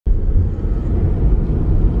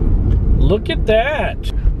Look at that.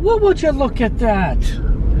 What would you look at that?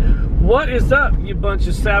 What is up, you bunch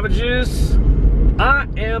of savages? I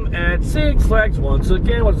am at Six Flags once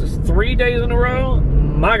again. What is this, 3 days in a row?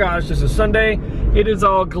 My gosh, this is Sunday. It is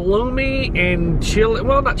all gloomy and chilly.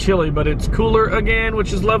 Well, not chilly, but it's cooler again,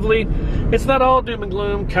 which is lovely. It's not all doom and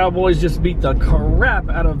gloom. Cowboys just beat the crap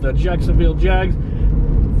out of the Jacksonville Jags,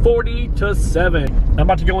 40-7. I'm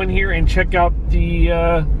about to go in here and check out the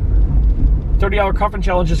 30-hour coffin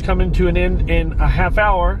challenge is coming to an end in a half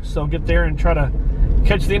hour. So get there and try to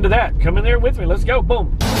catch the end of that. Come in there with me. Let's go.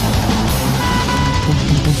 Boom.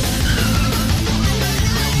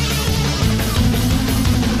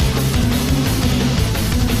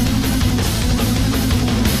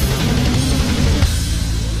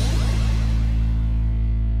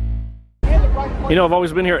 You know, I've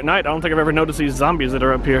always been here at night. I don't think I've ever noticed these zombies that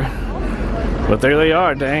are up here. But there they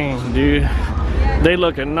are. Dang, dude. They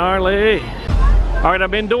looking gnarly. All right,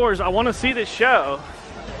 I'm indoors. I want to see this show.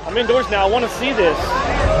 I'm indoors now. I want to see this.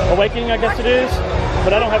 Awakening, I guess it is.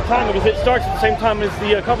 But I don't have time because it starts at the same time as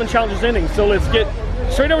the Coffin Challenge is ending. So let's get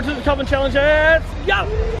straight over to the Coffin Challenge. Let's go!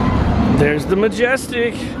 There's the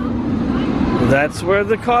Majestic. That's where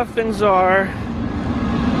the coffins are.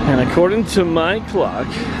 And according to my clock,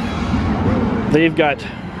 they've got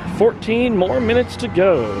 14 more minutes to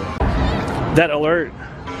go. That alert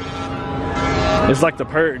is like the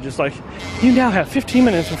purge. It's like, you now have 15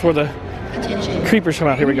 minutes before the creepers come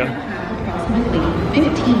out. Here we go. Approximately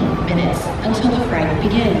 15 minutes until the fright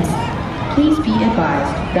begins. Please be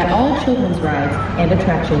advised that all children's rides and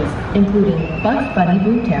attractions, including Bugs Bunny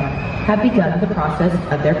Boomtown, have begun the process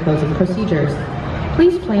of their closing procedures.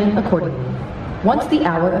 Please plan accordingly. Once the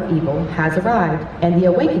hour of evil has arrived and the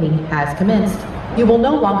awakening has commenced, you will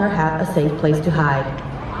no longer have a safe place to hide.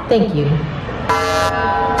 Thank you.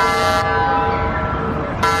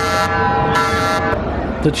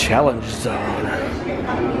 The challenge zone.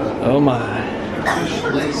 Oh my.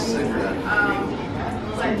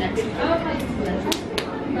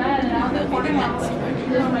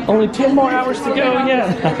 Only 10 more hours to go,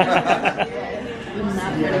 yeah.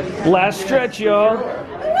 Last stretch, y'all.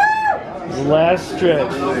 Last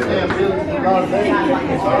stretch.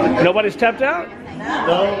 Nobody's tapped out?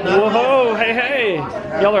 No. Whoa, hey, hey.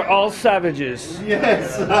 Y'all are all savages.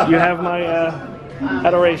 Yes. You have my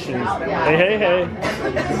adoration. Hey, hey, hey.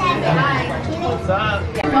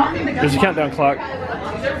 There's a countdown clock.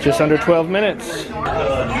 Just under 12 minutes.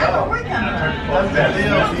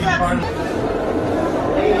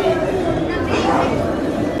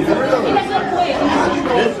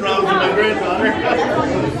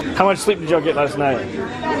 How much sleep did y'all get last night?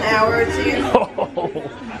 An hour or two. Oh,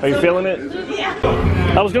 are you feeling it? Yeah.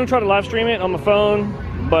 I was going to try to live stream it on my phone,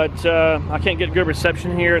 but I can't get good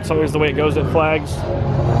reception here. It's always the way it goes at Flags.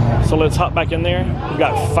 So let's hop back in there. We've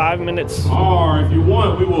got 5 minutes. Or if you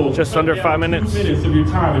want, we will just under 5 minutes. 2 minutes of your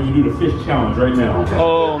time as you do the fish challenge right now.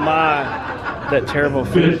 Oh my, that terrible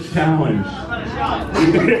fish challenge.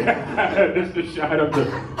 Just a shot of the.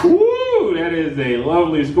 Woo! That is a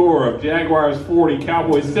lovely score of Jaguars 40,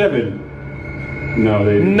 Cowboys 7. No,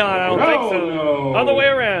 they. No, I don't think so. No. Other way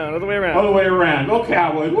around. Other way around. Other way around. Go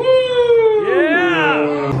Cowboys! Woo!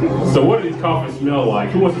 Yeah. So what do these coffins smell like?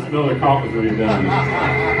 Who wants to smell their coffins when you're done?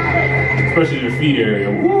 Especially the feet area.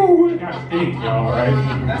 Woo! It got stink, y'all. Right?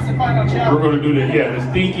 That's the final challenge. We're gonna do the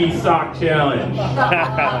stinky sock challenge.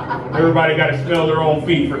 Everybody got to smell their own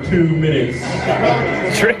feet for 2 minutes.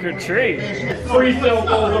 Trick or treat. 3 cell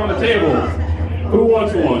phones on the table. Who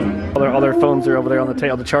wants one? All their phones are over there on the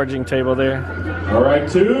table, the charging table there. All right,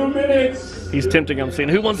 2 minutes. He's tempting them, seeing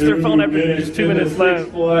who wants their phone after just 2 minutes left.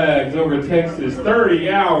 Six Flags over Texas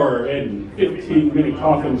 30-hour and 15-minute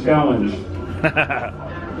coffin challenge.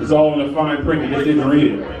 It's all in the fine print. You just didn't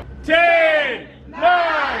read it. 10,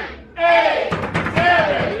 9, 8,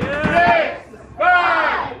 7, 6,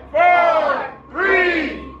 5, 4,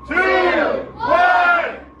 3, 2,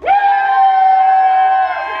 1.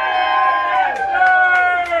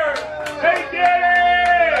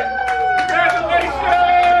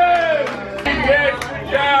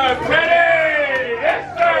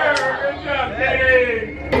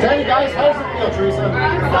 Hey guys, how's it feel, Teresa?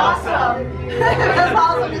 Awesome. That's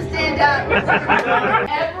awesome to stand up.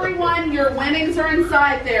 Everyone, your winnings are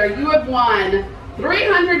inside there. You have won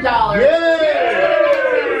 $300.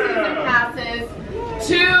 Season passes,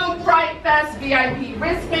 2 Fright Fest VIP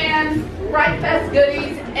wristbands, Fright Fest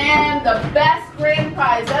goodies, and the best grand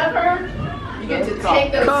prize ever. You get to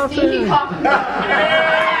take those stinky coffins.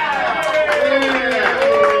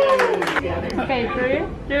 Okay, 3,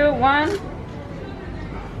 2, 1.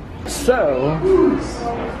 So,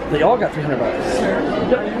 they all got $300.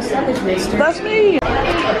 That's me.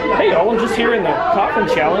 Hey y'all, I'm just here in the coffin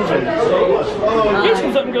challenge, and he just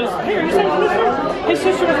comes up and goes, "Hey, are you saying this?" His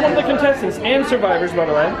sister was one of the contestants and survivors, by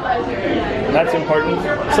the way. That's important.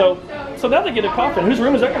 So now they get a coffin. Whose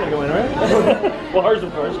room is that going to go in, right? Well, hers,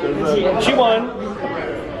 of course, because she won.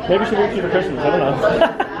 Maybe she'll wait for Christmas. I don't know.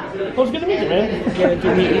 Well, it's good to meet you, man. Good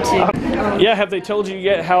to meet you too. Yeah, have they told you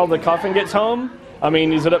yet how the coffin gets home? I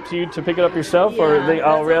mean, is it up to you to pick it up yourself, or are they?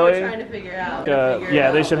 Oh, really? That's what we're trying to figure out.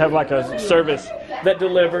 Yeah, they should have like a service that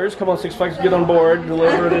delivers. Come on, Six Flags, get on board,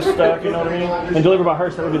 deliver this stuff. You know what I mean? And deliver by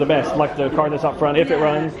hearse, that would be the best. Like the car that's out front, if it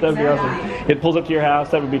runs, that would be awesome. It pulls up to your house,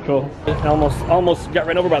 that would be cool. I almost got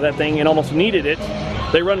ran over by that thing and almost needed it.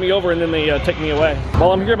 They run me over and then they take me away.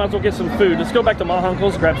 While I'm here, might as well get some food. Let's go back to Ma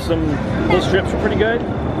Uncle's, grab some. Those strips are pretty good.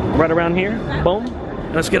 Right around here, boom.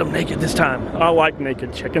 Let's get them naked this time. I like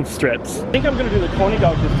naked chicken strips. I think I'm gonna do the corny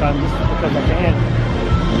dog this time just because I can.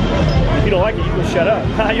 If you don't like it, you can shut up.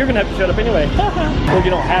 You're gonna have to shut up anyway. Or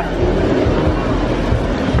you don't have to.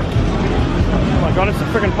 Oh my God, it's a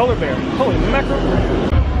freaking polar bear. Holy mackerel.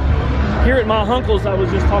 Here at Ma Uncle's, I was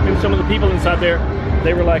just talking to some of the people inside there.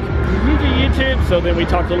 They were like, "You do YouTube?" So then we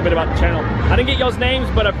talked a little bit about the channel. I didn't get y'all's names,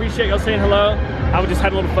 but I appreciate y'all saying hello. I just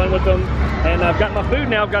had a little fun with them. And I've got my food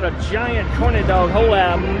now. I've got a giant corny dog. Holy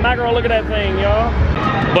mackerel, look at that thing, y'all.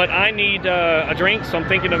 But I need a drink, so I'm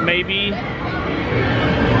thinking of maybe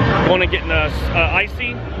going and getting a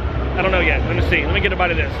icy. I don't know yet. Let me see. Let me get a bite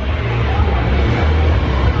of this.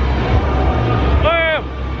 Oh!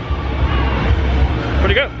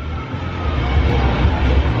 Pretty good.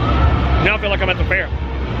 Now I feel like I'm at the fair.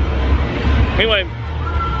 Anyway,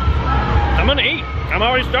 I'm gonna eat. I'm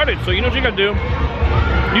already started, so you know what you gotta do.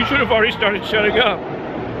 You should have already started shutting up.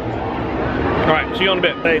 All right, see you in a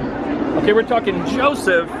bit. Hey, okay, we're talking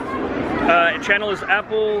Joseph. Channel is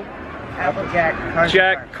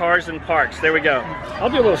Jack Cars and Parks. There we go. I'll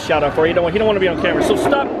do a little shout out for you. He don't want to be on camera, so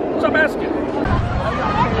stop asking.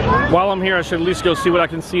 While I'm here, I should at least go see what I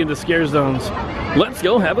can see in the scare zones. Let's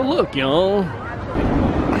go have a look, y'all.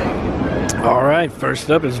 All right, first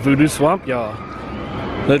up is Voodoo Swamp, y'all.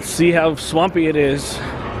 Let's see how swampy it is.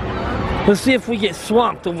 Let's see if we get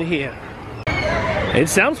swamped over here. It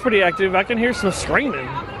sounds pretty active. I can hear some screaming.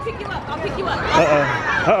 I'll pick you up. I'll pick you up. Uh-oh.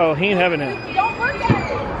 Uh-oh, he ain't having it. Don't work at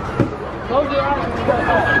it. Close your eyes.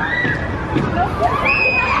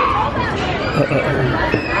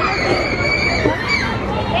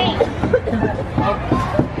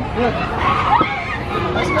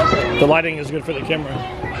 The lighting is good for the camera.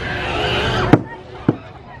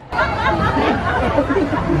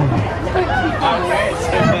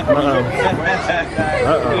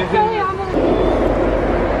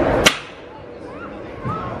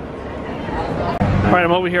 Alright,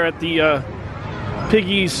 I'm over here at the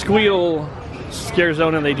Piggy Squeal scare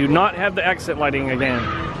zone, and they do not have the accent lighting again.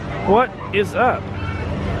 What is up?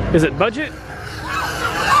 Is it budget?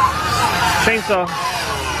 Chainsaw.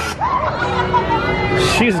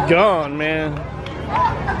 She's gone, man.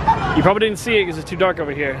 You probably didn't see it because it's too dark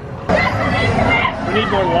over here. We need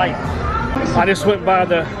more light. I just went by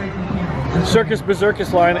the Circus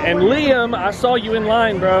Berserkus line, and Liam, I saw you in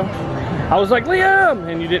line, bro. I was like, Liam!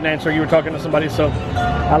 And you didn't answer. You were talking to somebody, so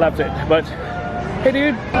I left it. But, hey,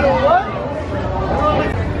 dude.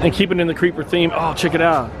 And keeping in the creeper theme. Oh, check it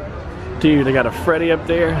out. Dude, I got a Freddy up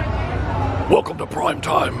there. Welcome to prime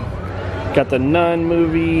time. Got the Nun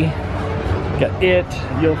movie. Got It.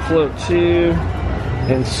 You'll Float too.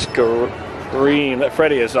 And Scream. That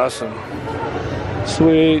Freddy is awesome.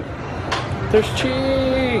 Sweet. There's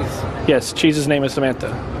Cheese. Yes, Cheese's name is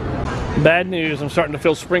Samantha. Bad news, I'm starting to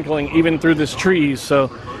feel sprinkling even through this trees, so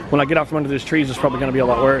when I get out from under this trees, it's probably going to be a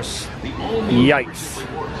lot worse. Yikes.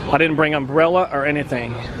 I didn't bring umbrella or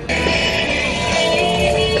anything.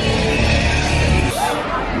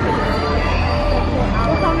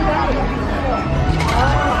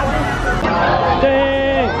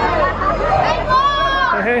 Dang.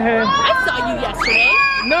 Hey. I saw you yesterday.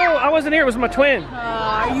 No, I wasn't here. It was my twin.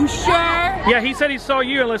 Are you sure? Yeah, he said he saw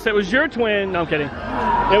you unless it was your twin. No, I'm kidding.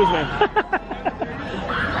 It was me.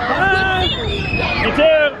 Hi. Me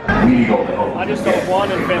too. I just saw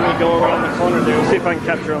Juan and family go around the corner there. Let's see if I can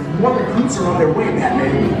capture them. Well, the recruits are on their way,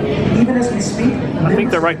 Batman. Even as we speak, I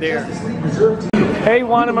think they're right there. Hey,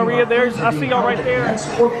 Juan and Maria, I see y'all right there.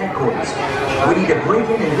 SFOT headquarters. We need to break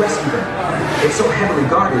in and rescue them. It's so heavily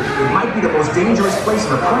guarded, it might be the most dangerous place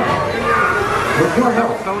on the planet. With your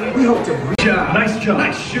help, we hope to... Nice job.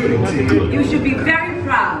 Nice shooting, team. You should be very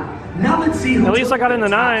proud. Now let's see who... At least I got in the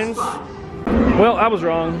 9s. Well, I was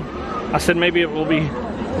wrong. I said maybe it will be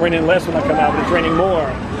raining less when I come out, but it's raining more.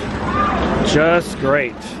 Just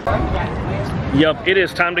great. Yup, it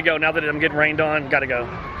is time to go. Now that I'm getting rained on, gotta go.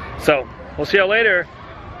 So, we'll see y'all later.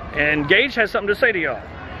 And Gage has something to say to y'all.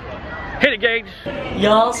 Hit it, Gage.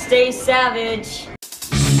 Y'all stay savage.